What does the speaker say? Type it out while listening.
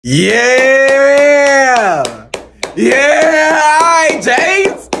Yeah! Yeah! All right,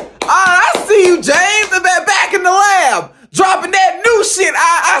 James. I see you, James. Back in the lab. Dropping that new shit.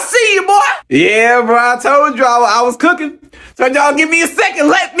 I see you, boy. Yeah, bro. I told you I was cooking. So y'all give me a second.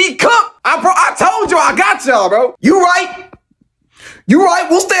 Let me cook. I told you I got y'all, bro. You right. You right.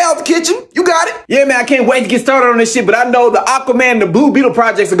 We'll stay out the kitchen. You got it. Yeah, man. I can't wait to get started on this shit, but I know the Aquaman and the Blue Beetle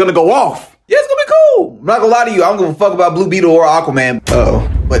projects are going to go off. Yeah, it's gonna be cool. I'm not gonna lie to you. I don't give a fuck about Blue Beetle or Aquaman.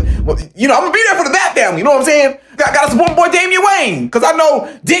 But you know, I'm gonna be there for the Bat family. You know what I'm saying? Gotta support my boy Damian Wayne. Cause I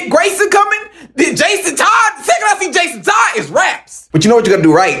know Dick Grayson coming. Jason Todd. The second I see Jason Todd, it's raps. But you know what you gotta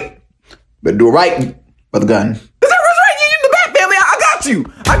do right? Better do it right, Brother Gunn. That's right. You in the Bat family. I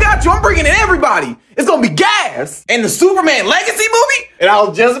got you. I'm bringing in everybody. It's gonna be gas. And the Superman Legacy movie. And I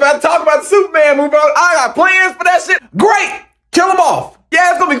was just about to talk about the Superman movie. I got plans for that shit. Great. Kill them off.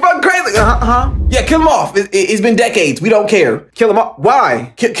 Yeah, it's gonna be fucking crazy. Yeah, kill him off. It's been decades. We don't care. Kill him off.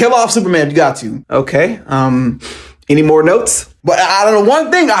 Why? Kill off Superman. You got to. Okay. Any more notes? But I don't know one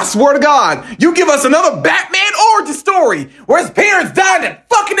thing. I swear to God, you give us another Batman origin story where his parents died in that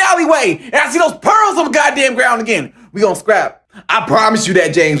fucking alleyway, and I see those pearls on the goddamn ground again. We gonna scrap. I promise you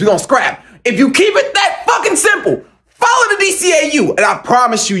that, James. We gonna scrap. If you keep it that fucking simple, follow the DCAU, and I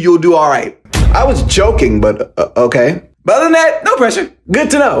promise you'll do all right. I was joking, but okay. But other than that, no pressure.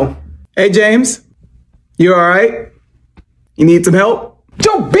 Good to know. Hey, James. You all right? You need some help? Get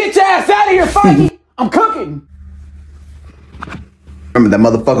your bitch ass out of here, Feige. I'm cooking. Remember, that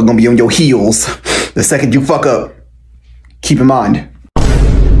motherfucker gonna be on your heels the second you fuck up. Keep in mind.